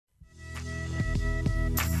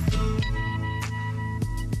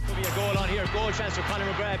goal chance for Conor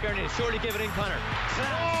McGrath. Bernie, surely give it in, Conor.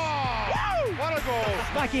 Oh, what a goal!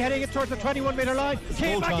 Mackey heading it towards the 21-metre line.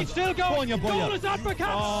 Mackey still going. Goal is on for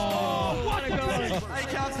Cats. Oh, what a goal! I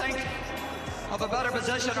can't think of a better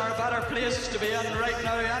position or a better place to be in right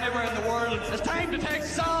now anywhere in the world. It's time to take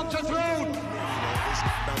Sam to throne.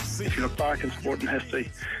 If you look back in sporting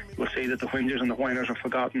history, you'll see that the whingers and the whiners are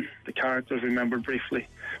forgotten, the characters remembered briefly,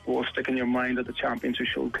 but will stick in your mind that the champions who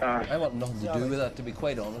showed class. I want nothing to do with that, to be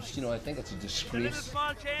quite honest. You know, I think it's a disgrace. A little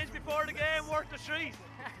small change before the game worth the treat.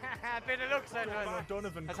 A bit of luck, said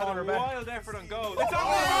Donovan has Conor had a back. wild effort on goal. It's over!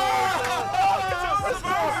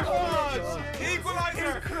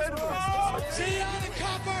 Equaliser! Incredible! See on the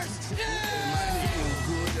coppers! Yeah!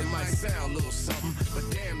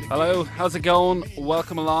 Hello, how's it going?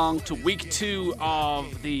 Welcome along to week 2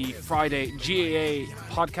 of the Friday GAA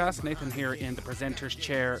podcast. Nathan here in the presenter's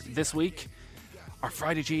chair this week. Our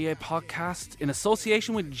Friday GAA podcast in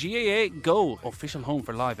association with GAA Go, official home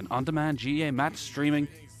for live and on-demand GAA match streaming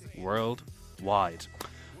worldwide.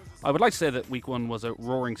 I would like to say that week 1 was a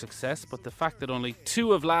roaring success, but the fact that only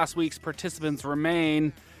 2 of last week's participants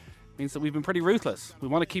remain means that we've been pretty ruthless. We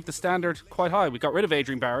want to keep the standard quite high. We got rid of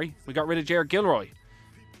Adrian Barry. We got rid of Jared Gilroy.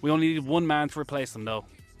 We only needed one man to replace them, though.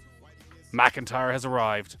 McIntyre has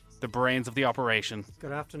arrived, the brains of the operation.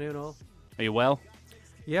 Good afternoon, all. Are you well?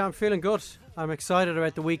 Yeah, I'm feeling good. I'm excited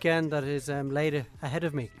about the weekend that is laid ahead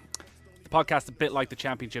of me. The podcast a bit like the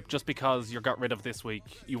championship. Just because you're got rid of this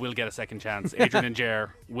week, you will get a second chance. Adrian and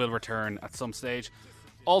Jer will return at some stage.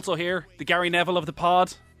 Also here, the Gary Neville of the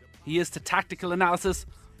pod. He is to tactical analysis,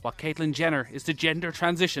 while Caitlyn Jenner is to gender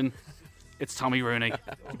transition. It's Tommy Rooney.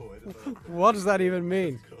 What does that even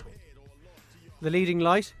mean? The leading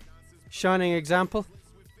light? Shining example?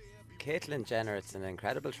 Caitlyn Jenner, it's an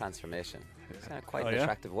incredible transformation. She's quite an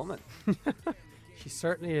attractive woman. She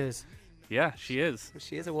certainly is. Yeah, she is.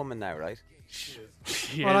 She is a woman now, right? She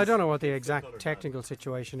well, is. I don't know what the exact technical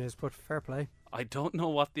situation is, but fair play. I don't know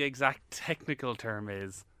what the exact technical term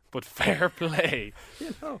is, but fair play.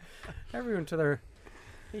 You know, everyone to their...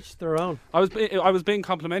 Each their own. I was being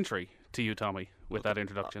complimentary to you, Tommy, with that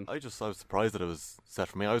introduction. I was surprised that it was set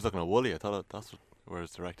for me. I was looking at Wooly. I thought that's where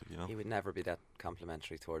it's directed, you know. He would never be that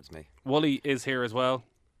complimentary towards me. Wooly is here as well.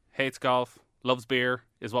 Hates golf, loves beer,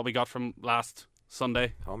 is what we got from last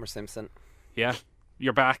Sunday. Homer Simpson. Yeah,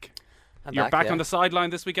 you're back. You're back on the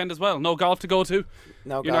sideline this weekend as well. No golf to go to.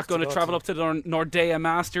 No, you're not going to travel up to the Nordea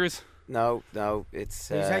Masters. No,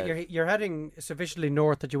 it's... You're heading sufficiently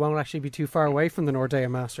north that you won't actually be too far away from the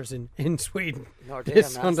Nordea Masters in Sweden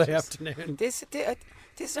this Sunday afternoon.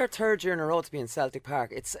 This is our third year in a row to be in Celtic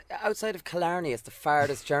Park. It's outside of Killarney. It's the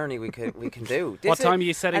farthest journey we can do. What time are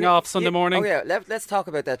you setting off Sunday morning? Oh yeah, let's talk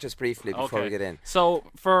about that just briefly before we get in. So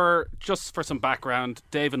for some background,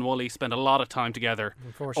 Dave and Wooly spend a lot of time together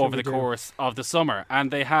over the course of the summer,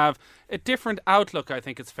 and they have a different outlook, I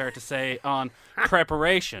think it's fair to say, on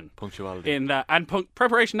preparation. Punctuality.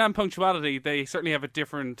 Preparation and punctuality, they certainly have a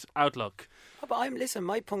different outlook. Oh, but I'm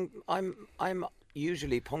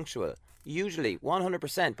usually punctual. Usually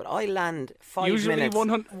 100%, but I land 5 minutes. Usually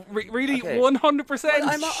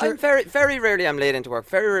 100%? I'm very, very rarely I'm late into work.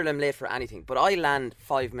 Very rarely I'm late for anything, but I land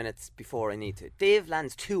 5 minutes before I need to. Dave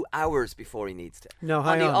lands 2 hours before he needs to. No,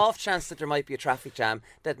 on the off chance that there might be a traffic jam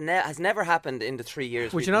that has never happened in the 3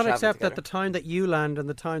 years. Would you not accept that the time that you land and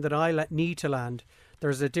the time that I need to land,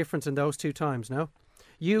 there's a difference in those 2 times, no?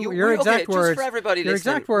 Your exact words. For everybody your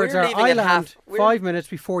listening, exact words are: I land 5 minutes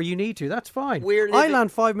before you need to. That's fine. I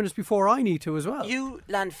land 5 minutes before I need to as well. You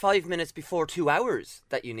land 5 minutes before 2 hours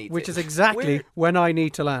that you need to. Which is exactly when I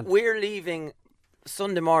need to land. We're leaving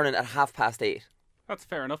Sunday morning at 8:30. That's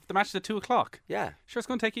fair enough. The match is at 2 o'clock. Yeah. Sure, it's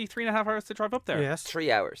going to take you 3.5 hours to drive up there. Yes.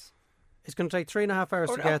 3 hours. It's going to take 3.5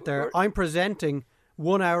 hours to get there. I'm presenting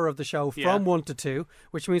 1 hour of the show from 1 to 2,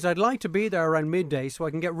 which means I'd like to be there around midday so I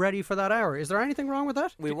can get ready for that hour. Is there anything wrong with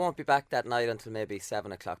that? We won't be back that night until maybe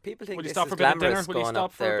 7 o'clock. People think Will you this stop is for a bit of dinner? glamorous. Will you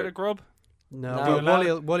stop for a bit of grub?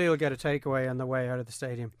 No. Wooly will get a takeaway on the way out of the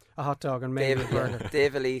stadium. A hot dog and maybe a burger.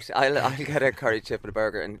 Dave will eat. I'll get a curry chip and a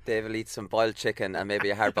burger, and Dave will eat some boiled chicken and maybe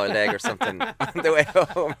a hard-boiled egg or something on the way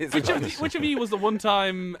home. Which of you was the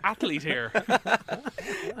one-time athlete here?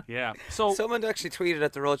 Yeah. So someone actually tweeted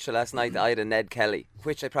at the roadshow last night that I had a Ned Kelly,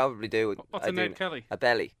 which I probably do. What's a Ned Kelly? A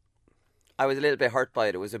belly. I was a little bit hurt by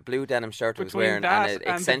it. It was a blue denim shirt I was wearing, and it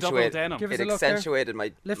accentuated. Give us it a look accentuated there.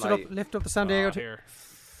 my. Lift up the San Diego.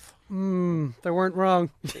 They weren't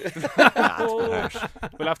wrong.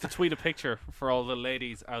 We'll have to tweet a picture for all the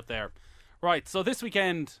ladies out there. Right, so this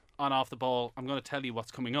weekend on Off the Ball, I'm going to tell you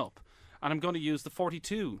what's coming up. And I'm going to use the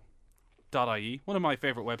 42.ie, one of my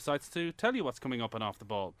favourite websites, to tell you what's coming up on Off the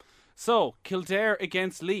Ball. So, Kildare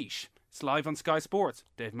against Laois. It's live on Sky Sports.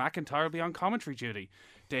 Dave McIntyre will be on commentary duty.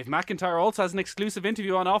 Dave McIntyre also has an exclusive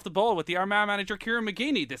interview on Off the Ball with the Armagh manager Kieran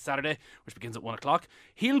McGeeney this Saturday, which begins at 1 o'clock.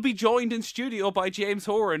 He'll be joined in studio by James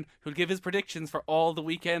Horan, who'll give his predictions for all the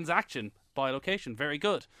weekend's action by location. Very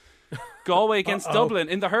good. Galway against Dublin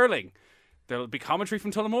in the hurling. There'll be commentary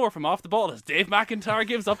from Tullamore from Off the Ball as Dave McIntyre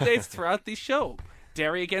gives updates throughout the show.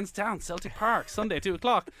 Derry against Down, Celtic Park, Sunday 2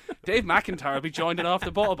 o'clock. Dave McIntyre will be joined in Off the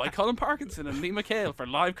Ball by Colin Parkinson and Lee McHale for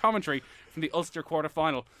live commentary from the Ulster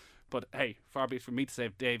quarter-final. But hey, far be it from me to say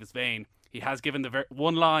Dave is vain. He has given the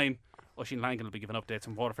one line. Oisin Langan will be giving updates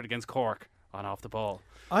from Waterford against Cork on Off the Ball.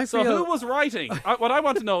 So who was writing? What I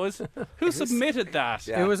want to know is who submitted that?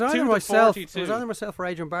 It was either myself. It was either myself or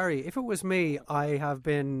Adrian Barry. If it was me, I have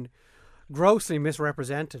been grossly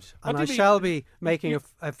misrepresented, and I shall be making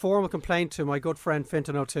a formal complaint to my good friend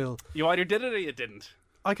Fintan O'Toole. You either did it or you didn't.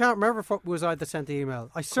 I can't remember if it was I that sent the email.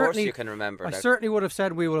 Of course you can remember. I certainly would have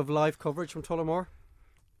said we will have live coverage from Tullamore.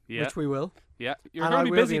 Yeah. Which we will. Yeah, you're going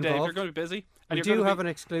to be busy, Dave. You're going to be busy. And we do have an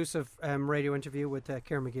exclusive radio interview with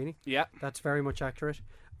Kieran McGeeney. Yeah. That's very much accurate.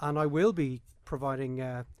 And I will be providing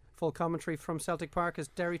full commentary from Celtic Park as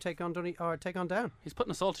Derry take on Down. He's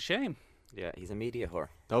putting us all to shame. Yeah, he's a media whore.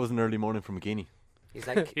 That was an early morning from McGeeney. He's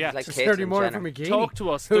like, he's like it's an early morning Jenner. for McGeeney. Talk to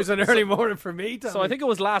us. It was an early morning for me, Tommy. So I think it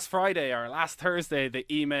was last Friday or last Thursday the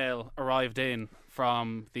email arrived in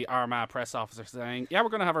from the Armagh press officer saying, yeah, we're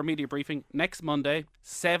going to have our media briefing next Monday,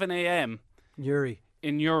 7 a.m.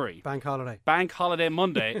 in Newry. Bank holiday. Bank holiday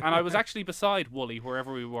Monday. And I was actually beside Wooly,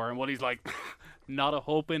 wherever we were, and Wooly's like, not a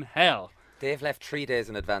hope in hell. Dave left 3 days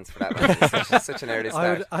in advance for that one. It's such an early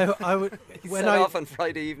start. I would he set off on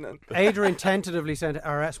Friday evening. Adrian tentatively sent,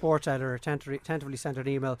 our sports editor tentatively sent an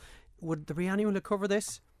email. Would there be anyone to cover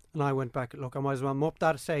this? And I went back, look, I might as well. I'm up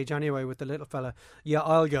that stage anyway with the little fella. Yeah,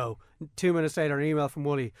 I'll go. 2 minutes later, an email from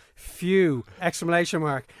Wooly. Phew! Exclamation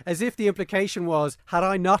mark. As if the implication was, had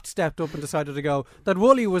I not stepped up and decided to go, that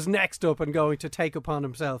Wooly was next up and going to take upon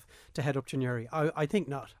himself to head up to Newry. I think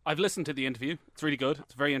not. I've listened to the interview. It's really good.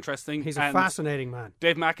 It's very interesting. He's a fascinating man.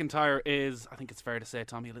 Dave McIntyre is, I think it's fair to say,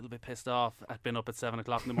 Tommy, a little bit pissed off at being up at 7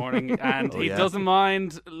 o'clock in the morning, and he doesn't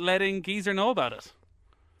mind letting Geezer know about it.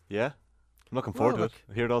 Yeah. I'm looking forward to it.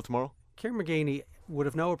 I'll hear it all tomorrow. Kieran McGeeney would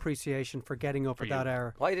have no appreciation for getting up at that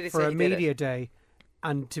hour. Why did he for say a he did media it? day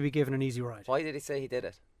and to be given an easy ride? Why did he say he did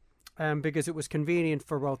it? Because it was convenient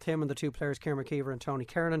for both him and the two players, Kieran McKeever and Tony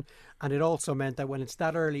Kernan, and it also meant that when it's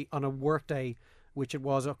that early on a work day, which it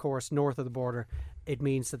was, of course, north of the border, it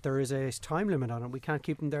means that there is a time limit on it. We can't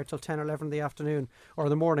keep them there till 10 or 11 in the afternoon or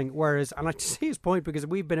the morning. Whereas, and I see his point, because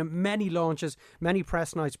we've been at many launches, many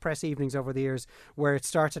press nights, press evenings over the years, where it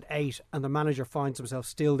starts at 8 and the manager finds himself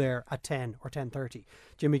still there at 10 or 10:30.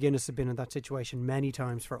 Jimmy Guinness has been in that situation many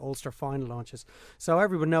times for Ulster final launches. So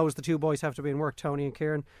everyone knows the two boys have to be in work, Tony and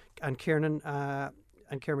Kieran, and Kieran and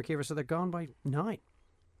Kieran McKeever, so they're gone by 9.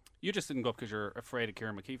 You just didn't go up because you're afraid of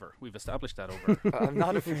Kieran McKeever. We've established that over. I'm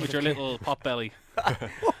not afraid with your little pot belly.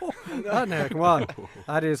 No, come on.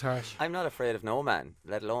 That is harsh. I'm not afraid of no man,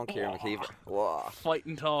 let alone Kieran McKeever. Whoa.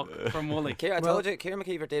 Fighting talk from Wooly. I told you, Kieran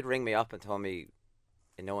McKeever did ring me up and told me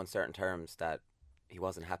in no uncertain terms that he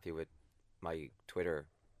wasn't happy with my Twitter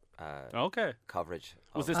coverage.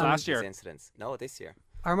 Was this last year? Incidents. No, this year.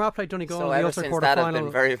 Armagh played Donegal so in the ever Ulster since quarter that, final. I've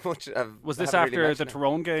been very much. Was this after the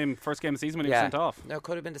Tyrone game, first game of the season when he was sent off? No, it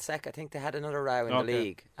could have been the second. I think they had another row in the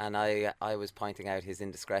league, and I was pointing out his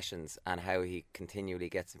indiscretions and how he continually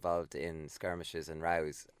gets involved in skirmishes and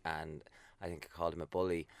rows, and I think I called him a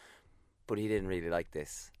bully, but he didn't really like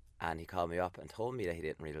this, and he called me up and told me that he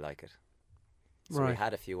didn't really like it. So we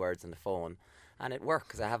had a few words on the phone. And it worked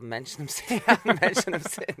because I haven't mentioned him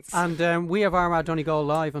since. And we have Armagh Donegal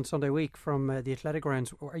live on Sunday week from the Athletic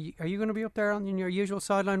Grounds. Are you going to be up there in your usual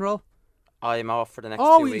sideline role? I'm off for the next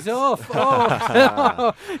 2 weeks. He's off.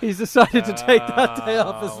 Oh, he's decided to take that day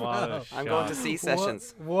off as well. I'm going to see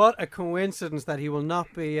sessions. What a coincidence that he will not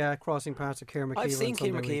be crossing paths with Kieran McKeever. I've seen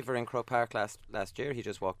Kieran McKeever in Croke Park last year. He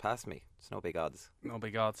just walked past me. It's no big odds. No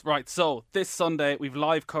big odds. Right, so this Sunday we've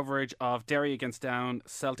live coverage of Derry against Down,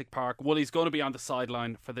 Celtic Park. Wooly's going to be on the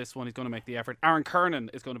sideline for this one. He's going to make the effort. Aaron Kernan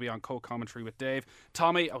is going to be on co-commentary with Dave.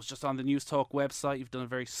 Tommy, I was just on the News Talk website. You've done a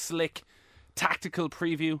very slick tactical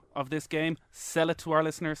preview of this game. Sell it to our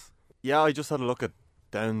listeners. Yeah, I just had a look at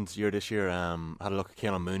Down's year this year. Had a look at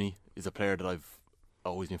Caolan Mooney. He's a player that I've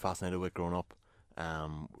always been fascinated with growing up.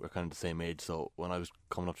 We're kind of the same age, so when I was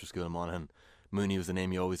coming up to school in Monaghan, Mooney was the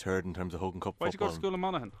name you always heard in terms of Hogan Cup football. Why'd you go to school in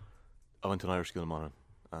Monaghan? I went to an Irish school in Monaghan,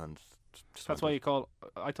 and that's why you call.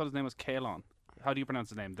 I thought his name was Caolan. How do you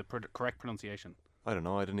pronounce his name? The correct pronunciation? I don't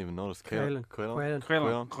know. I didn't even notice. Caolan.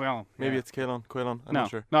 Maybe it's Caolan. I'm not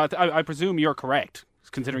sure. No, I presume you're correct.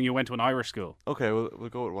 considering you went to an Irish school. Okay, we'll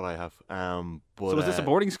go with what I have. But, so was this a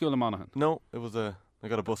boarding school in Monaghan? No, it was I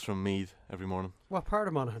got a bus from Meath every morning. What part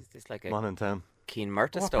of Monaghan? It's like a Monaghan town. Keen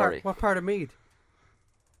Murta story. What part of Meath?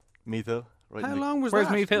 Meath Hill. Right. How long was Where's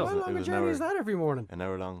that? Meath Hill? How long a journey is that every morning? An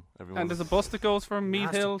hour long every morning. And there's a bus that goes from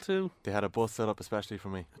Meath Hill to... They had a bus set up especially for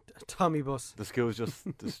me. A Tommy bus. The school was just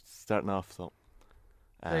starting off, so...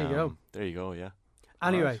 There you go. There you go, yeah.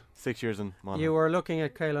 Anyway. Right. 6 years in Monaghan. You were looking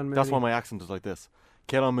at Caolan Mooney. That's why my accent was like this.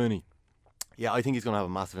 Caolan Mooney. Yeah, I think he's going to have a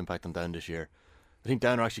massive impact on Down this year. I think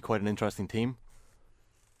Down are actually quite an interesting team.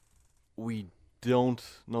 We don't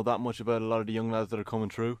know that much about a lot of the young lads that are coming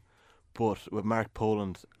through, but with Mark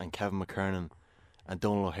Poland and Kevin McKernan and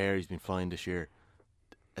Donald O'Hare, he's been flying this year.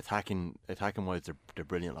 Attacking wise, they're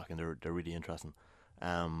brilliant, like, and they're really interesting.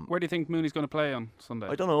 Where do you think Mooney's going to play on Sunday?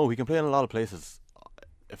 I don't know. He can play in a lot of places.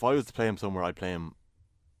 If I was to play him somewhere, I'd play him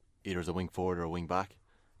either as a wing forward or a wing back,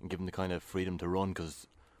 and give him the kind of freedom to run, because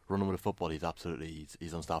running with a football,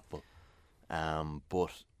 he's unstoppable.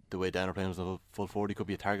 But the way Down are playing as a full forward, he could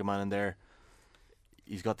be a target man in there.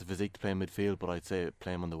 He's got the physique to play in midfield, but I'd say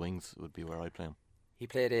play him on the wings would be where I'd play him. He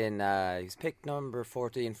played in, he's picked number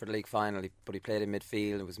 14 for the league final, but he played in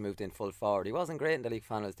midfield and was moved in full forward. He wasn't great in the league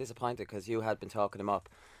final. I was disappointed because you had been talking him up,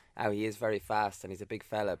 how he is very fast and he's a big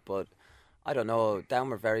fella, but I don't know, Down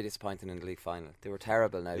were very disappointing in the league final. They were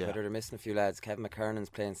terrible now. Whether they're missing a few lads. Kevin McKernan's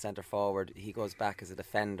playing centre forward. He goes back as a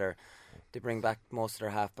defender. They bring back most of their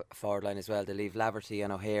half forward line as well. They leave Laverty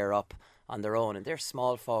and O'Hare up on their own, and they're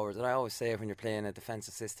small forwards. And I always say when you're playing a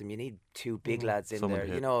defensive system, you need two big lads in there,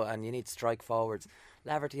 and you need strike forwards.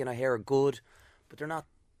 Laverty and O'Hare are good, but they're not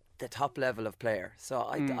the top level of player. So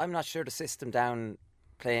I'm not sure the system Down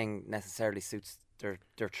playing necessarily suits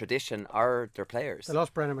their tradition or their players. They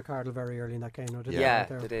lost Brennan McCardle very early in that game, though, didn't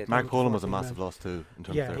they? They did. Mark Poland was a massive loss too in terms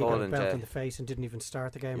of their he got a belt in the face and didn't even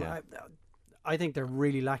start the game. Yeah. I think they're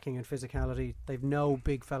really lacking in physicality. They've no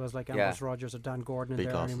big fellas like Amos Rogers or Dan Gordon in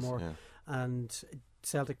there anymore. And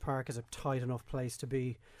Celtic Park is a tight enough place to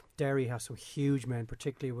be. Derry has some huge men,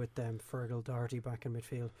 particularly with Fergal Doherty back in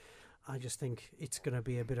midfield. I just think it's going to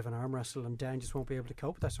be a bit of an arm wrestle, and Down just won't be able to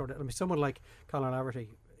cope with that sort of... I mean, someone like Colin Laverty,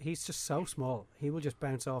 he's just so small. He will just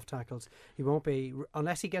bounce off tackles. He won't be...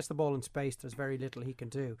 Unless he gets the ball in space, there's very little he can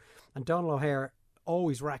do. And Donald O'Hare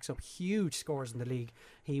always racks up huge scores in the league.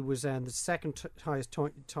 He was the second highest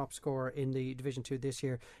top scorer in the Division 2 this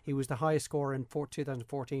year. He was the highest scorer in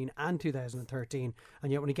 2014 and 2013,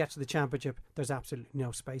 and yet when he gets to the Championship, there's absolutely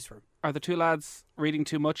no space for him. Are the two lads reading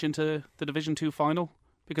too much into the Division 2 final?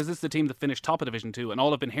 Because this is the team that finished top of Division 2, and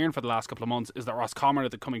all I've been hearing for the last couple of months is that Roscommon are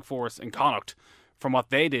the coming force in Connacht from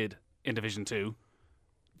what they did in Division 2.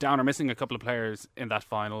 Down are missing a couple of players in that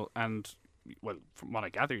final, and well, from what I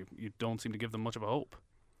gather, you don't seem to give them much of a hope.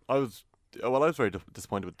 I was very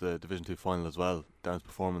disappointed with the Division 2 final as well, Down's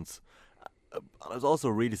performance. I was also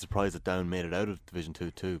really surprised that Down made it out of Division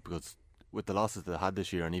 2 too, because with the losses they had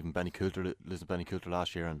this year, and even Benny Coulter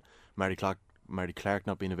last year, and Mary Clark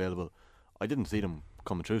not being available, I didn't see them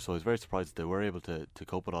coming through, so I was very surprised that they were able to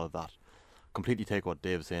cope with all of that. Completely take what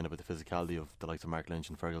Dave was saying about the physicality of the likes of Mark Lynch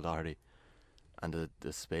and Fergal Doherty, and the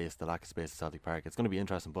lack of space at Celtic Park. It's going to be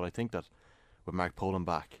interesting, but I think that with Mark Poland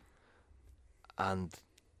back and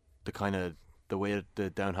the way that the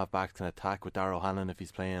Down half backs can attack with Darragh O'Hanlon if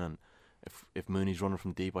he's playing, and if Mooney's running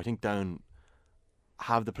from deep, I think Down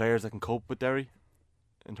have the players that can cope with Derry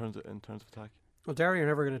in terms of attack. Well, Derry are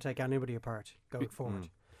never going to take anybody apart going forward,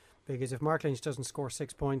 because if Mark Lynch doesn't score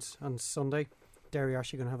 6 points on Sunday, Derry are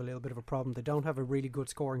actually going to have a little bit of a problem. They don't have a really good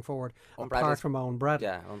scoring forward apart from Owen Bradley.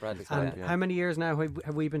 Yeah, Owen Bradley's how many years now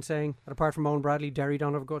have we been saying that apart from Owen Bradley, Derry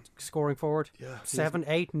don't have a good scoring forward? 7,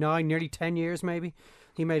 8, 9, nearly 10 years maybe.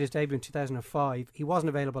 He made his debut in 2005. He wasn't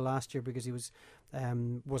available last year because he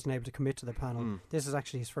wasn't able to commit to the panel. This is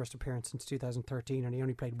actually his first appearance since 2013, and he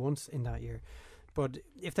only played once in that year. But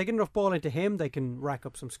if they get enough ball into him, they can rack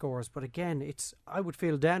up some scores. But again, I would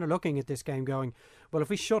feel Down are looking at this game going, well, if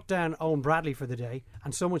we shut down Owen Bradley for the day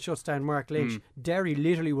and someone shuts down Mark Lynch, Derry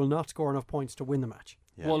literally will not score enough points to win the match.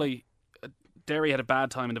 Yeah. Wally, Derry had a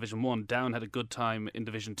bad time in Division 1. Down had a good time in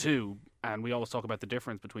Division 2. And we always talk about the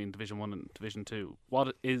difference between Division 1 and Division 2.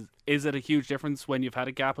 What is it a huge difference when you've had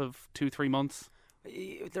a gap of 2-3 months?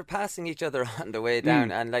 They're passing each other on the way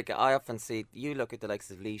down, and like I often see, you look at the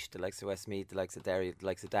likes of Laois, the likes of Westmeath, the likes of Derry, the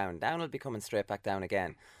likes of Down. Down will be coming straight back down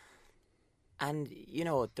again. And you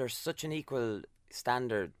know, there's such an equal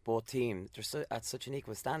standard, both teams. They're at such an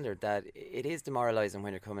equal standard that it is demoralising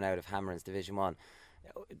when you're coming out of Hammering's Division 1.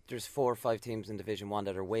 There's 4 or 5 teams in Division 1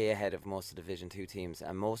 that are way ahead of most of the Division 2 teams,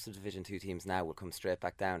 and most of the Division 2 teams now will come straight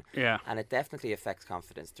back down. Yeah. And it definitely affects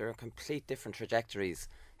confidence. There are complete different trajectories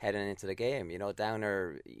heading into the game. You know, Down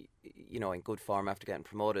are, you know, in good form after getting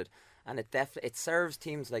promoted. And it serves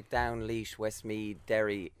teams like Down, Laois, Westmeath,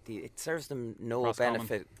 Derry. It serves them no Roscommon.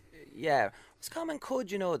 benefit. Yeah, Roscommon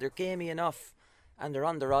could, you know, they're gamey enough, and they're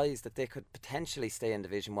on the rise that they could potentially stay in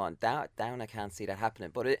Division 1. Down, I can't see that happening.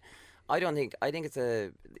 But I think it's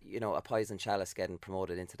a poison chalice getting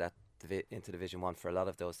promoted into Division 1 for a lot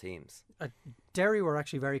of those teams. Derry were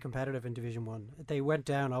actually very competitive in Division 1. They went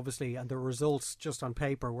down, obviously, and the results just on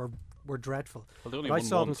paper were dreadful. Well, they only but I won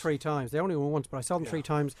saw them once. 3 times. They only won once, but I saw them 3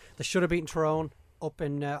 times. They should have beaten Tyrone up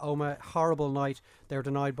in Omagh. Horrible night. They were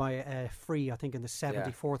denied by a free, I think, in the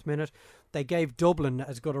 74th minute. They gave Dublin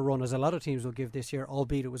as good a run as a lot of teams will give this year,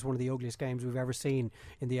 albeit it was one of the ugliest games we've ever seen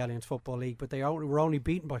in the Alliance Football League. But they were only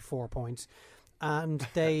beaten by 4 points. And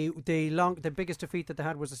the biggest defeat that they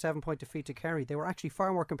had was a 7-point defeat to Kerry. They were actually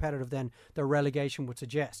far more competitive than their relegation would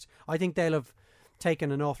suggest. I think they'll have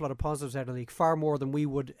taken an awful lot of positives out of the league, far more than we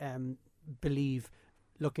would believe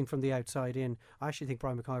looking from the outside in. I actually think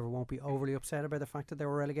Brian McIver won't be overly upset about the fact that they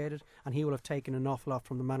were relegated, and he will have taken an awful lot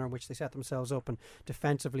from the manner in which they set themselves up and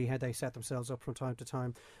defensively how they set themselves up from time to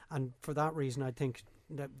time. And for that reason, I think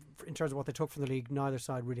that in terms of what they took from the league, neither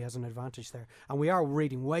side really has an advantage there. And we are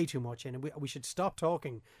reading way too much in, and we should stop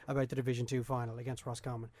talking about the Division 2 final against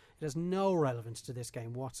Roscommon. It has no relevance to this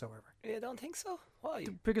game whatsoever. You don't think so? Why?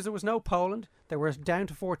 Because there was no Poland. They were down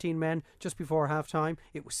to 14 men just before half time.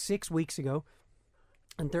 It was 6 weeks ago.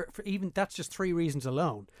 And that's just 3 reasons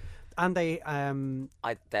alone. And they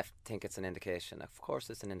I think it's an indication. Of course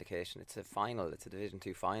it's an indication. It's a final. It's a Division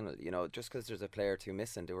 2 final. You know, just because there's a player or two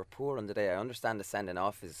missing, they were poor on the day. I understand the sending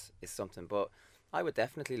off is something, but I would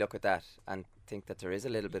definitely look at that and think that there is a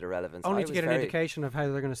little bit of relevance. Only to get an indication of how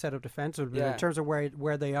they're going to set up defensively. In terms of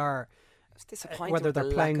where they are, whether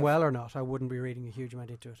they're playing well or not, I wouldn't be reading a huge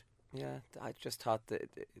amount into it. Yeah, I just thought that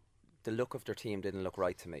the look of their team didn't look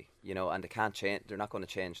right to me, you know, and they can't change. They're not going to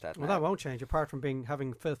change that. Well, now. That won't change, apart from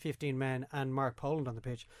having 15 men and Mark Poland on the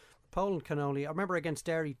pitch. Poland can only. I remember against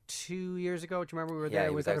Derry 2 years ago. Do you remember we were there?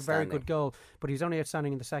 He was a very good goal, but he was only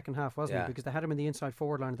outstanding in the second half, wasn't he? Because they had him in the inside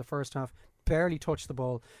forward line in the first half. Barely touched the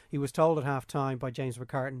ball. He was told at half time by James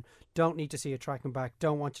McCartan, "Don't need to see you tracking back.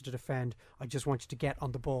 Don't want you to defend. I just want you to get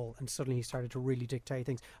on the ball." And suddenly he started to really dictate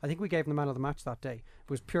things. I think we gave him the man of the match that day. It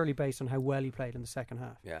was purely based on how well he played in the second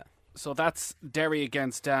half. Yeah. So that's Derry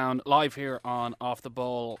against Down, live here on Off the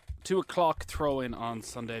Ball. 2 o'clock throw-in on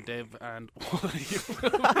Sunday, Dave. And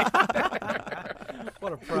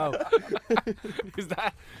what a pro. Is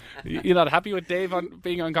that... You're not happy with Dave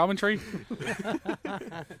being on commentary?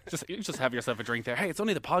 just have yourself a drink there. Hey, it's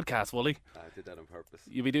only the podcast, Wooly. I did that on purpose.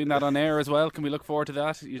 You'll be doing that on air as well. Can we look forward to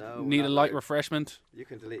that? You need a light refreshment? You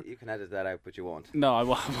can edit that out, but you won't. No, I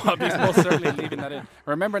won't. I'll be most certainly leaving that in.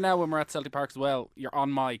 Remember now when we're at Celtic Park as well, you're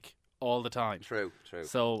on mic all the time. True.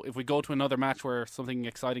 So if we go to another match where something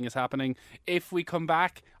exciting is happening, if we come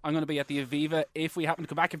back, I'm going to be at the Aviva. If we happen to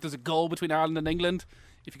come back, if there's a goal between Ireland and England,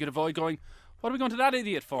 if you could avoid going, what are we going to that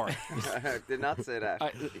idiot for? I did not say that.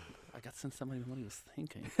 I got sense somebody what he was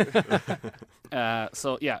thinking.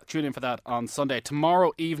 So yeah, tune in for that on Sunday.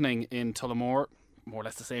 Tomorrow evening in Tullamore, more or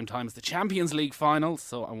less the same time as the Champions League final.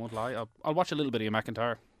 So I won't lie, I'll watch a little bit of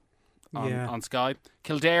McIntyre on Sky.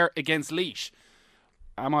 Kildare against Laois.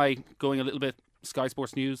 Am I going a little bit Sky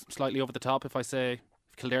Sports News slightly over the top if I say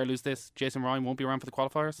if Kildare lose this, Jason Ryan won't be around for the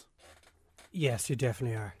qualifiers? Yes, you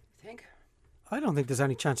definitely are. You think? I don't think there's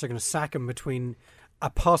any chance they're going to sack him between a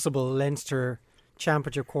possible Leinster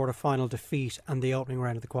Championship quarter-final defeat and the opening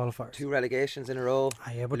round of the qualifiers. 2 relegations in a row.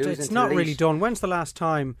 Yeah, but it's not really done. When's the last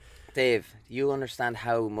time? Dave, you understand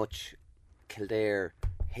how much Kildare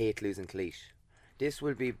hate losing to Laois. This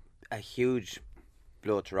will be a huge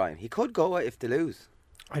blow to Ryan. He could go if they lose.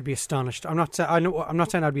 I'd be astonished. I'm not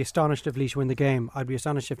saying I'd be astonished if Laois win the game. I'd be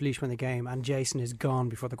astonished if Laois win the game and Jason is gone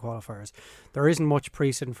before the qualifiers. There isn't much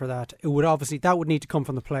precedent for that. It would obviously that would need to come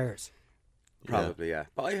from the players. Probably, yeah.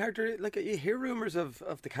 But I heard you hear rumours of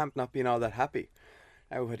the camp not being all that happy.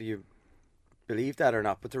 Now, whether you believe that or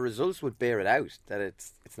not, but the results would bear it out that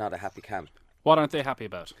it's not a happy camp. What aren't they happy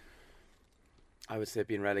about? I would say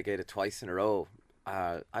being relegated twice in a row.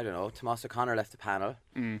 I don't know. Tomas O'Connor left the panel.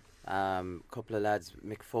 Couple of lads,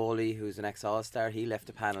 Mick Foley, who's an ex-All-Star, he left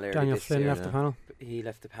the panel earlier Daniel this Flynn year. left the panel. He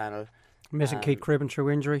left the panel. Missing Keith Cribben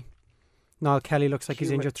through injury. Niall Kelly looks like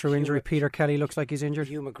he's injured through injury. Peter Kelly looks like he's injured.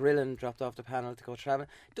 Hugh McGrillen dropped off the panel to go travelling.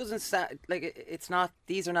 It doesn't sound like it's not.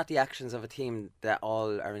 These are not the actions of a team that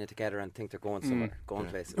all are in it together and think they're going somewhere, going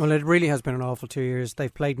places. Well, it really has been an awful 2 years.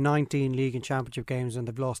 They've played 19 league and championship games and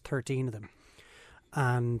they've lost 13 of them.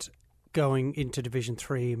 And going into Division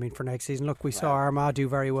 3. I mean, for next season, look, we saw Armagh do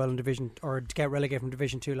very well in Division, or get relegated from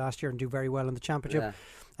Division 2 last year and do very well in the Championship,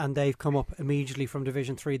 and they've come up immediately from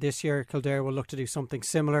Division 3 this year. Kildare will look to do something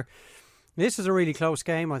similar. This is a really close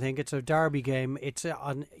game, I think. It's a derby game. It's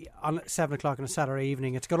on 7 o'clock on a Saturday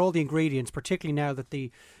evening. It's got all the ingredients, particularly now that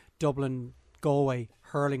the Dublin-Galway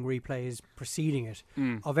hurling replay is preceding it,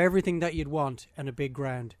 of everything that you'd want in a big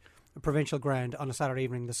ground, a provincial ground on a Saturday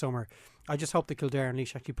evening in the summer. I just hope that Kildare and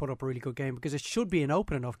Laois actually put up a really good game, because it should be an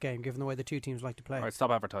open enough game given the way the two teams like to play. All right,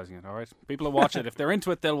 stop advertising it, all right? People will watch it. If they're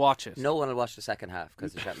into it, they'll watch it. No one will watch the second half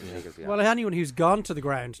because the Champions League will be on. Well, anyone who's gone to the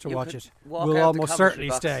ground to watch it will almost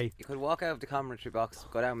certainly stay. You could walk out of the commentary box,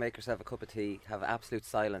 go down, make yourself a cup of tea, have absolute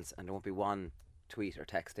silence, and there won't be one tweet or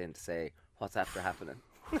text in to say what's after happening.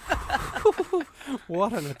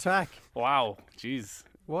 What an attack. Wow, jeez.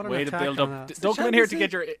 What an way attack to build up. on Don't come in here to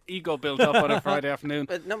get your ego built up on a Friday afternoon.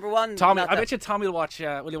 But number one, Tommy, I bet you Tommy will watch.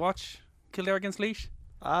 Will you watch Kildare against Laois?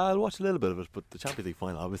 I'll watch a little bit of it, but the Champions League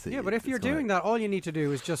final, obviously. Yeah, but if you're doing that, all you need to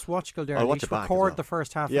do is just watch Kildare. I'll watch it back record as well. the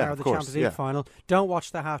first half hour of the Champions League final. Don't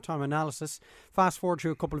watch the half-time analysis. Fast forward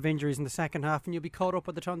through a couple of injuries in the second half, and you'll be caught up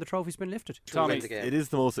by the time the trophy's been lifted. Tommy, it is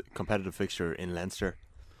the most competitive fixture in Leinster.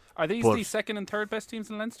 Are these the second and third best teams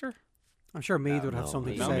in Leinster? I'm sure Meath would have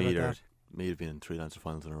something to say about that. Meath have been in 3 Leinster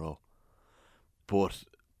finals in a row. But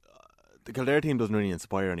the Kildare team doesn't really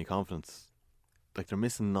inspire any confidence. Like, they're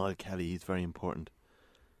missing Niall Kelly. He's very important.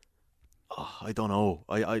 I don't know.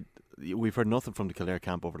 We've heard nothing from the Kildare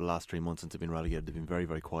camp over the last 3 months since they've been relegated. They've been very,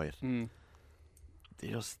 very quiet. I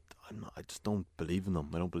just don't believe in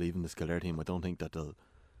them. I don't believe in this Kildare team. I don't think that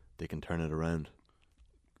they can turn it around.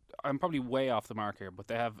 I'm probably way off the mark here, but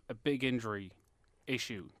they have a big injury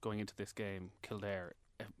issue going into this game, Kildare.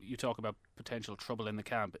 You talk about potential trouble in the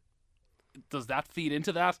camp. Does that feed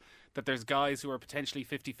into that there's guys who are potentially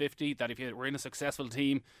 50-50, that if you were in a successful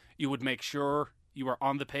team, you would make sure you were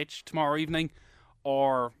on the pitch tomorrow evening?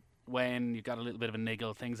 Or when you've got a little bit of a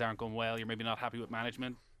niggle, things aren't going well, you're maybe not happy with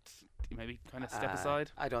management, you maybe kind of step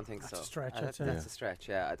aside? I don't think so. That's a stretch. That's a stretch,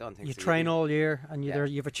 yeah. I don't think you so. train all year and you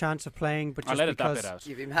have a chance of playing, but just I'll edit because that bit out.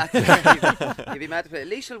 You'd be mad to play.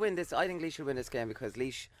 Laois will win this. I think Laois will win this game because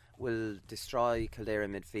Laois will destroy Kildare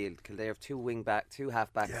in midfield. Kildare have two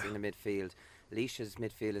half-backs in the midfield. Laois's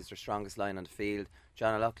midfield is their strongest line on the field.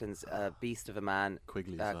 John O'Loughlin's a beast of a man.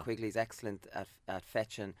 Quigley's excellent at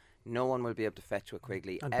fetching. No one will be able to fetch with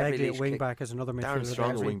Quigley. And Begley at wing-back is another midfielder. Darren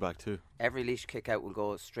Strong at wing-back too. Every Laois kick-out will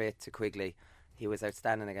go straight to Quigley. He was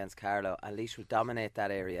outstanding against Carlow, and Laois will dominate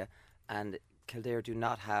that area. And Kildare do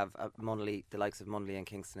not have the likes of Munley and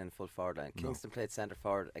Kingston in full forward line. Kingston played centre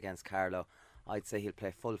forward against Carlow. I'd say he'll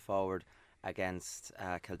play full forward against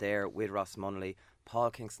Kildare with Ross Munley.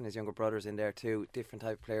 Paul Kingston, his younger brother's in there too. Different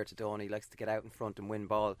type of player to Donny. He likes to get out in front and win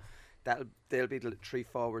ball. They'll be the 3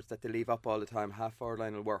 forwards that they leave up all the time. Half forward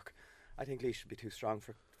line will work. I think Laois should be too strong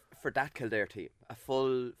for that Kildare team. A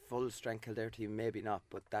full strength Kildare team, maybe not,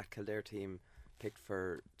 but that Kildare team picked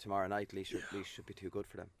for tomorrow night, Laois should be too good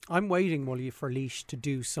for them. I'm waiting, Mully, for Laois to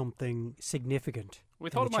do something significant.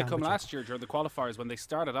 We thought it might come last year during the qualifiers when they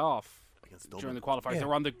started off. During the qualifiers, they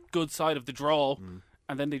were on the good side of the draw,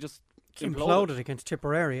 and then they just imploded against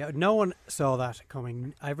Tipperary. No one saw that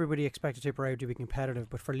coming. Everybody expected Tipperary to be competitive,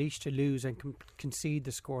 but for Laois to lose and concede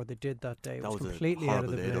the score they did that day, it was completely out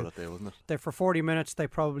of the blue. That day, wasn't it? For 40 minutes, they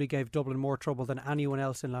probably gave Dublin more trouble than anyone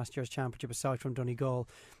else in last year's championship, aside from Donegal.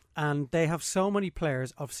 And they have so many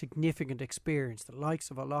players of significant experience, the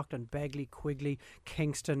likes of O'Loughlin, Begley, Quigley,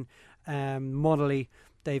 Kingston, Munnelly.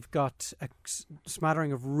 They've got a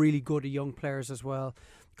smattering of really good young players as well.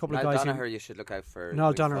 A couple of guys. Donnelly, you should look out for.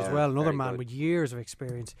 Noel Donnelly as well, another man with years of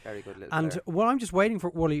experience. Very good little and player. what I'm just waiting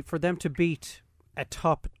for, Wooly, for them to beat a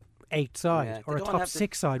top 8 side or a top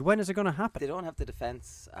 6 side. When is it going to happen? They don't have the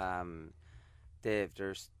defence.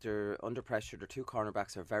 They're under pressure. Their 2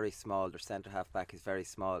 cornerbacks are very small. Their centre half back is very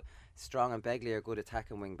small. Strong and Begley are good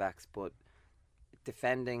attacking wing backs, but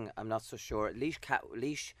defending, I'm not so sure.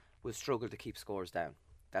 Laois will struggle to keep scores down.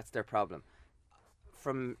 That's their problem.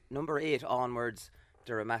 From number 8 onwards,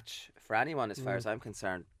 they're a match for anyone as far as I'm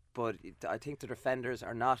concerned. But I think the defenders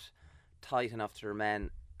are not tight enough to their men,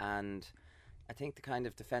 and I think the kind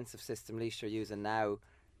of defensive system Laois are using now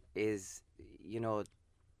is,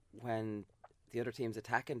 when the other team's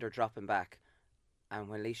attacking, they're dropping back, and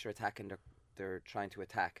when Laois are attacking, they're trying to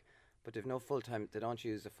attack. But they've no full-time. They don't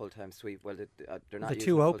use a full-time sweep. Well, they're not using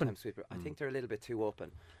too a open. full-time sweeper. I think they're a little bit too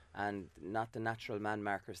open, and not the natural man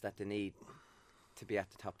markers that they need to be at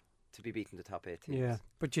the top, to be beating the top 8 teams. Yeah,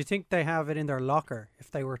 but do you think they have it in their locker if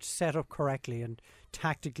they were set up correctly and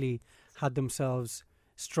tactically had themselves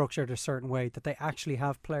structured a certain way that they actually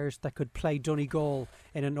have players that could play Donegal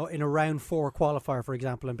in a round 4 qualifier, for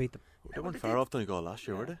example, and beat them. They weren't far off Donegal last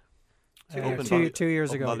year, were they? 2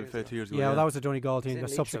 years ago. 2 years ago. Yeah, well, that was a Donegal team that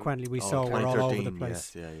subsequently we saw were all over the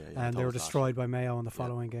place. Yes, and they were destroyed by Mayo in the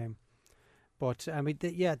following game. But, I mean,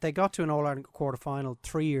 they got to an All-Ireland quarter-final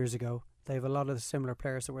 3 years ago. They have a lot of the similar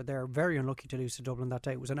players that were there. Very unlucky to lose to Dublin that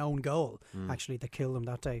day. It was an own goal, actually, that killed them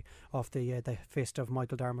that day off the fist of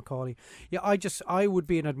Michael Darmacaulay. Yeah, I would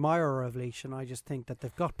be an admirer of Laois, and I just think that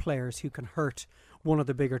they've got players who can hurt one of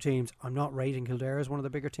the bigger teams. I'm not rating Kildare as one of the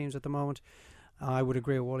bigger teams at the moment. I would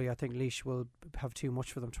agree with Wooly. I think Laois will have too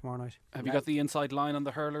much for them tomorrow night. Have you got the inside line on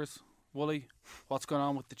the hurlers, Wooly? What's going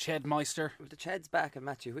on with the Ched Meister? Well, the Ched's back and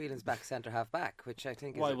Matthew Whelan's back centre half back, which I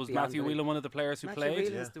think is. Why was Matthew Whelan one of the players who played?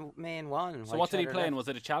 Matthew Whelan's the main one. So what did he play in? Was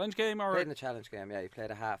it a challenge game or? Played in a challenge game. Yeah, he played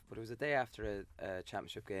a half, but it was a day after a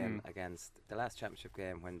championship game against the last championship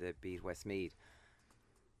game when they beat Westmeath.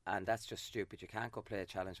 And that's just stupid. You can't go play a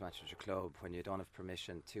challenge match with your club when you don't have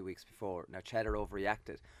permission 2 weeks before. Now Cheddar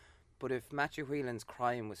overreacted. But if Matthew Whelan's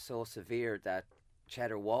crime was so severe that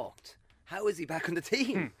Cheddar walked, how is he back on the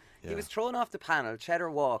team? He was thrown off the panel. Cheddar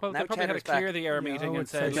walked. Well, now they probably had to clear the air meeting and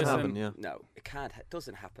say, "Listen, no, it can't. It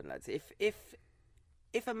doesn't happen, lads.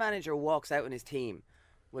 If a manager walks out on his team,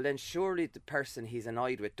 well, then surely the person he's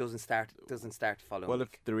annoyed with doesn't start to follow. Well, if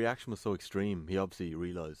the reaction was so extreme, he obviously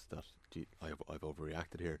realised that I've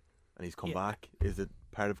overreacted here, and he's come back. Is it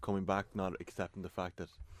part of coming back not accepting the fact that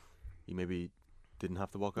he maybe didn't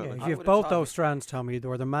have to walk out? Yeah, if you have both those strands, Tommy,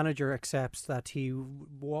 where the manager accepts that he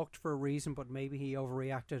walked for a reason, but maybe he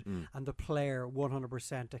overreacted, and the player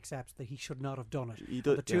 100% accepts that he should not have done it.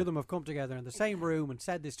 The two of them have come together in the same room and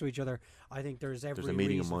said this to each other. I think there's every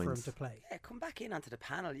reason for him to play. Yeah, come back in onto the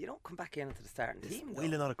panel. You don't come back in onto the starting team.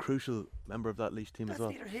 Whelan not a crucial member of that Laois team as well.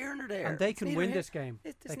 That's neither here nor there. And they can win this game.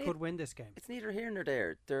 They could win this game. It's neither here nor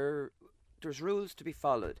there. There's rules to be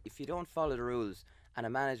followed. If you don't follow the rules, and a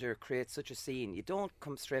manager creates such a scene, you don't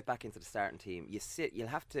come straight back into the starting team. You'll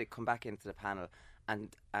have to come back into the panel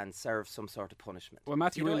and serve some sort of punishment. Well,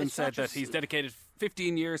 Matthew Whelan said that he's dedicated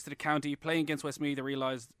 15 years to the county. Playing against Westmeath, I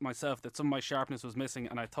realised myself that some of my sharpness was missing,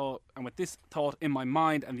 and with this thought in my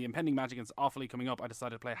mind and the impending match against Offaly coming up, I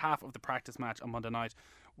decided to play half of the practice match on Monday night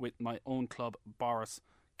with my own club, Boris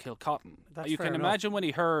Kilcotton. You can imagine when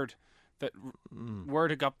he heard that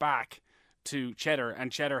word had got back to Cheddar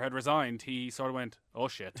and Cheddar had resigned, he sort of went, oh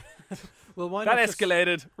shit. Well, why that not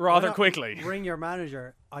escalated rather quickly. Ring your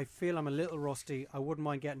manager. I feel I'm a little rusty. I wouldn't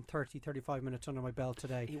mind getting 35 minutes under my belt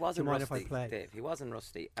today. He wasn't rusty, if I play? Dave. He wasn't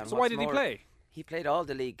rusty. And so why did he play? He played all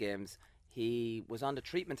the league games. He was on the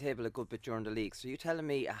treatment table a good bit during the league. So you're telling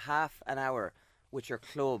me a half an hour with your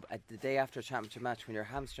club at the day after a championship match when your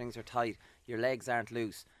hamstrings are tight, your legs aren't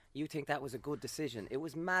loose, you think that was a good decision? It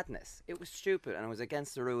was madness. It was stupid, and it was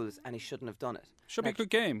against the rules, and he shouldn't have done it. Should be a good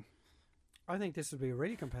game. I think this would be a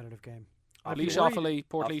really competitive game. Laois, Offaly,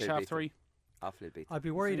 Port Laois half 3. Offaly beat them. I'd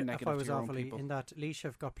be worried if I was Offaly in that Laois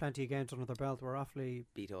have got plenty of games under their belt where Offaly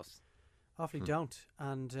beat us. Offaly don't,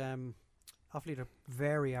 and Offaly had a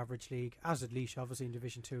very average league, as did Laois, obviously in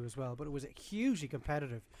Division 2 as well. But it was a hugely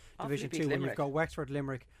competitive Division 2 when you've got Wexford,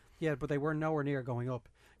 Limerick. Yeah, but they were nowhere near going up.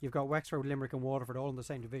 You've got Wexford, Limerick and Waterford all in the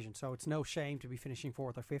same division, so it's no shame to be finishing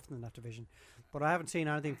 4th or 5th in that division. But I haven't seen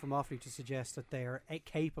anything from Offaly to suggest that they are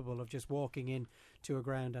capable of just walking in to a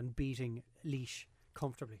ground and beating Laois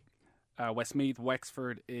comfortably. Westmeath,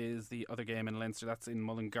 Wexford is the other game in Leinster. That's in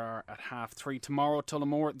Mullingar at 3:30 tomorrow.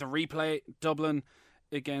 Tullamore, the replay, Dublin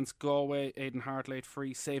against Galway. Aidan Hartley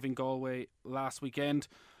free, saving Galway last weekend.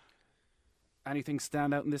 Anything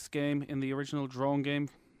stand out in this game, in the original drawn game,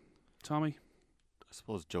 Tommy? I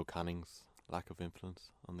suppose Joe Canning's lack of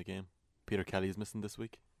influence on the game. Peter Kelly is missing this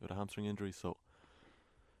week with a hamstring injury, so.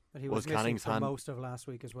 But he was missing for most of last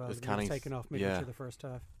week as well. He was taken off midway through the first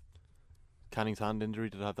half. Canning's hand injury,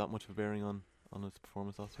 did it have that much of a bearing on his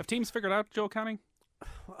performance last week? Have teams figured out Joe Canning?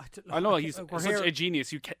 I know he's such a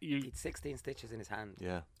genius. You he had 16 stitches in his hand.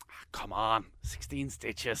 Yeah. Come on, 16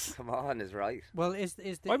 stitches. Come on is right. Well,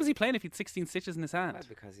 why was he playing if he had 16 stitches in his hand? Well,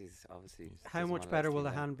 because he's obviously. How much better will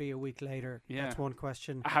the hand be a week later? Yeah. That's one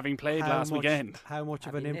question. Having played last weekend, how much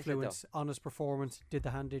of an influence on his performance did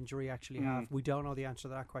the hand injury actually have? We don't know the answer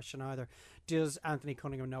to that question either. Does Anthony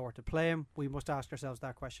Cunningham know where to play him? We must ask ourselves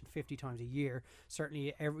that question 50 times a year.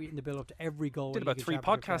 Certainly, in the build up to every goal. Did about 3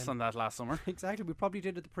 podcasts on that last summer. Exactly. We probably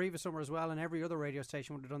did it the previous summer as well, and every other radio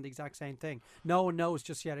station would have done the exact same thing. No one knows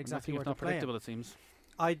just yet exactly where to play him. It seems.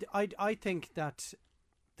 I think that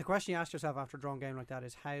the question you ask yourself after a drawn game like that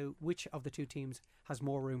is which of the two teams has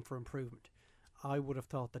more room for improvement. I would have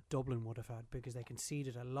thought that Dublin would have had, because they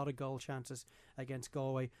conceded a lot of goal chances against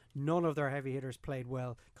Galway. None of their heavy hitters played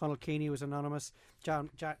well. Conal Keaney was anonymous. John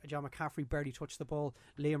McCaffrey barely touched the ball.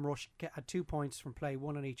 Liam Rush had 2 points from play,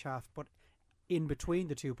 one in each half, but in between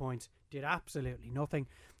the 2 points did absolutely nothing.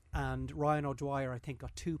 And Ryan O'Dwyer, I think,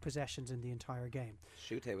 got 2 possessions in the entire game.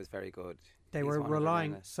 Schutte was very good. They were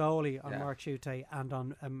relying solely on Mark Schutte and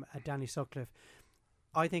on Danny Sutcliffe.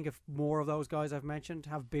 I think if more of those guys I've mentioned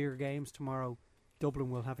have bigger games tomorrow, Dublin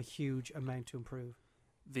will have a huge amount to improve.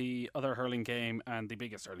 The other hurling game, and the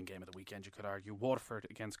biggest hurling game of the weekend, you could argue, Waterford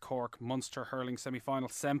against Cork, Munster hurling semi-final,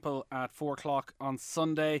 Semple at 4 o'clock on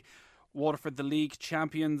Sunday. Waterford, the league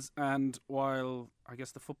champions, and while I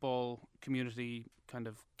guess the football community kind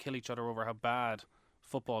of kill each other over how bad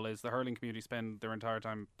football is, the hurling community spend their entire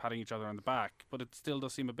time patting each other on the back. But it still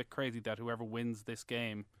does seem a bit crazy that whoever wins this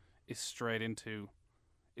game is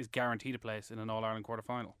guaranteed a place in an All-Ireland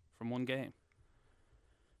quarter-final from one game.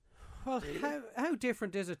 Well, how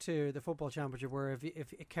different is it to the football championship, where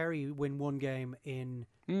if Kerry win one game in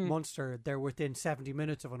Munster, they're within 70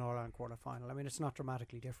 minutes of an All-Ireland quarter-final? I mean, it's not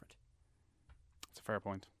dramatically different. It's a fair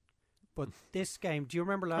point. But this game, do you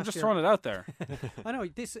remember last year? I'm just throwing it out there. I know,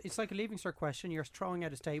 it's like a leaving cert question. You're throwing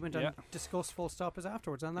out a statement and discuss full stop is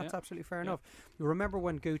afterwards, and that's absolutely fair enough. You remember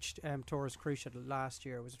when Gooch tore his cruciate last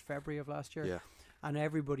year? Was it February of last year? Yeah. And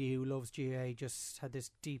everybody who loves GAA just had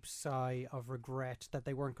this deep sigh of regret that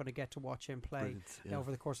they weren't going to get to watch him play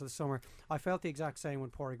over the course of the summer. I felt the exact same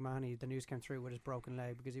when Pádraig Mahoney, the news came through with his broken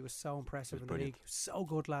leg, because he was so impressive in the league. He was so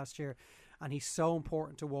good last year, and he's so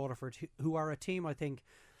important to Waterford, who are a team, I think,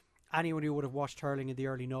 anyone who would have watched hurling in the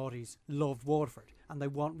early noughties loved Waterford, and they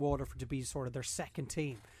want Waterford to be sort of their second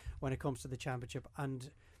team when it comes to the championship.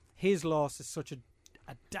 And his loss is such a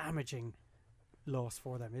damaging loss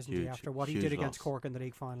for them, isn't he, after what he did against Cork in the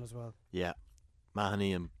league final as well. Yeah,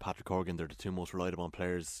 Mahoney and Patrick Horgan, they're the two most relied upon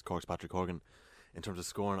players. Cork's Patrick Horgan. In terms of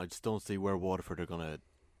scoring, I just don't see where Waterford are going to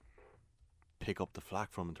pick up the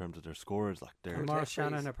flack from in terms of their scorers. Like, and Maurice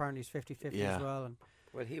Shanahan apparently is 50-50 as well. And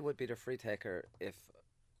well, he would be the free taker if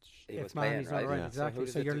was Mahoney's playing, right? Exactly.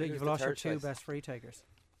 So you've lost your 2 best free takers.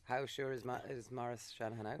 How sure is Maurice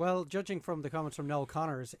Shanahan out? Well, judging from the comments from Noel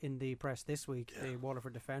Connors in the press this week, the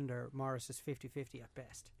Waterford defender, Maurice is 50-50 at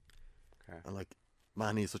best. Okay. And like,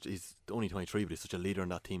 Mahoney is he's only 23, but he's such a leader in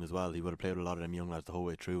that team as well. He would have played with a lot of them young lads the whole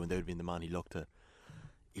way through, and they would have been the man he looked to.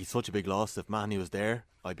 He's such a big loss. If Mahoney was there,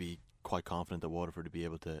 I'd be quite confident that Waterford would be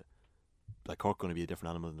able to. Like, Cork going to be a different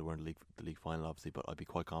animal than they were in the league final, obviously, but I'd be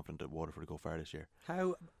quite confident that Waterford would go far this year.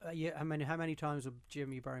 How many times have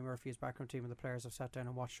Jimmy Barry Murphy's background team and the players have sat down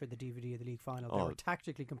and watched through the DVD of the league final? They were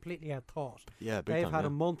tactically completely out thought. Yeah, they've had a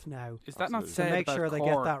month now. Is that not to said make about sure Cork they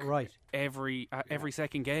get that right? Every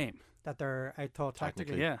second game, that they're out thought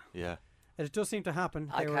tactically. Yeah. It does seem to happen.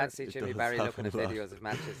 I can't see Jimmy Barry looking at videos of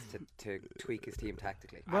matches to tweak his team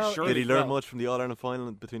tactically. Well, did he learn much from the All-Ireland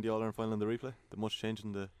final, between the All-Ireland final and the replay? Did much change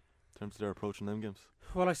in terms of their approach in them games?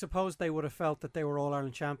 Well, I suppose they would have felt that they were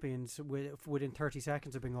All-Ireland champions within 30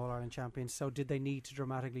 seconds of being All-Ireland champions. So did they need to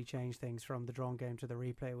dramatically change things from the drawn game to the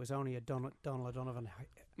replay? It was only a Donald O'Donovan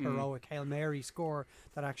heroic Hail Mary score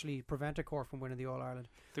that actually prevented Cork from winning the All-Ireland.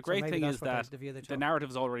 The great thing is that the narrative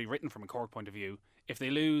is already written from a Cork point of view. If they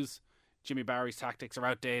lose, Jimmy Barry's tactics are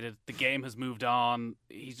outdated. The game has moved on.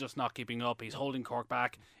 He's just not keeping up. He's holding Cork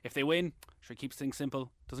back. If they win, sure, he keeps things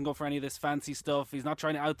simple. Doesn't go for any of this fancy stuff. He's not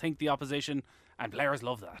trying to outthink the opposition. And players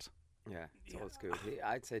love that. Yeah, it's old school.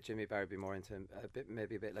 I'd say Jimmy Barry would be more into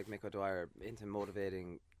maybe a bit like Mick O'Dwyer, into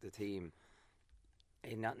motivating the team,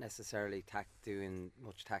 in not necessarily doing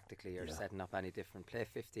much tactically or setting up any different. Play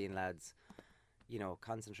 15 lads,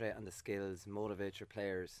 concentrate on the skills, motivate your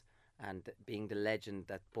players, and being the legend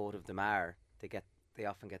that both of them are, they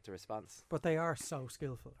often get the response. But they are so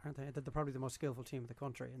skillful, aren't they? They're probably the most skillful team in the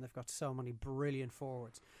country, and they've got so many brilliant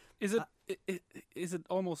forwards. Is it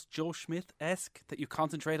almost Joe Schmidt-esque that you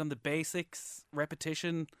concentrate on the basics,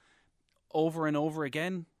 repetition, over and over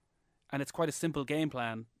again, and it's quite a simple game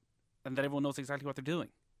plan, and that everyone knows exactly what they're doing?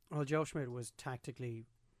 Well, Joe Schmidt was tactically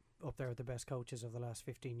up there with the best coaches of the last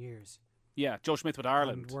 15 years. Yeah, Joe Schmidt with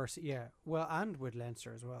Ireland. And worse, and with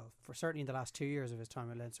Leinster as well. For certainly in the last 2 years of his time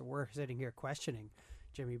at Leinster, we're sitting here questioning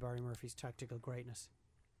Jimmy Barry Murphy's tactical greatness.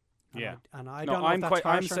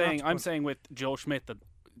 I'm saying with Joe Schmidt that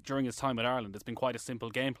during his time at Ireland, it's been quite a simple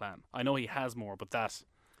game plan. I know he has more, but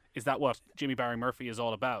is that what Jimmy Barry Murphy is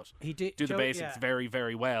all about? Do the basics very,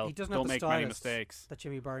 very well. He doesn't Don't have the make many mistakes. That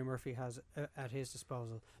Jimmy Barry Murphy has at his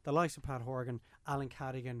disposal. The likes of Pat Horgan, Alan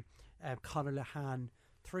Cadigan, Conor Lehane,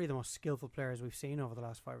 3 of the most skillful players we've seen over the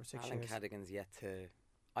last 5 or 6 years. Alan Cadigan's yet to...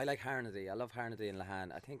 I like Harnedy. I love Harnedy and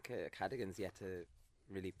Lehane. I think Cadigan's yet to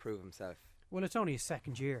really prove himself. Well, it's only his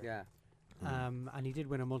second year. Yeah. And he did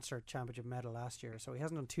win a Munster Championship medal last year, so he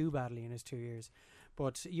hasn't done too badly in his 2 years.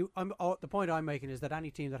 But the point I'm making is that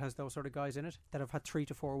any team that has those sort of guys in it, that have had 3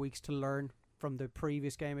 to 4 weeks to learn from the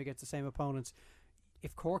previous game against the same opponents,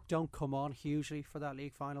 if Cork don't come on hugely for that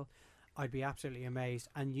league final, I'd be absolutely amazed.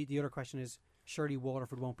 And the other question is, surely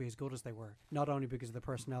Waterford won't be as good as they were, not only because of the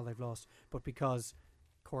personnel they've lost, but because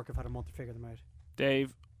Cork have had a month to figure them out.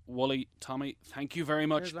 Dave, Wooly, Tommy, thank you very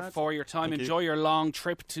much for your time. Thank Enjoy you. your long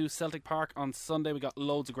trip to Celtic Park on Sunday. We got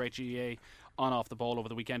loads of great GAA on Off the Ball over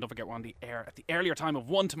the weekend. Don't forget, we're on the air at the earlier time of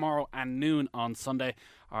 1 tomorrow and noon on Sunday.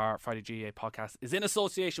 Our Friday GAA podcast is in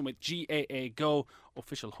association with GAA Go,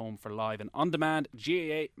 official home for live and on-demand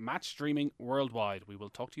GAA match streaming worldwide. We will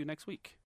talk to you next week.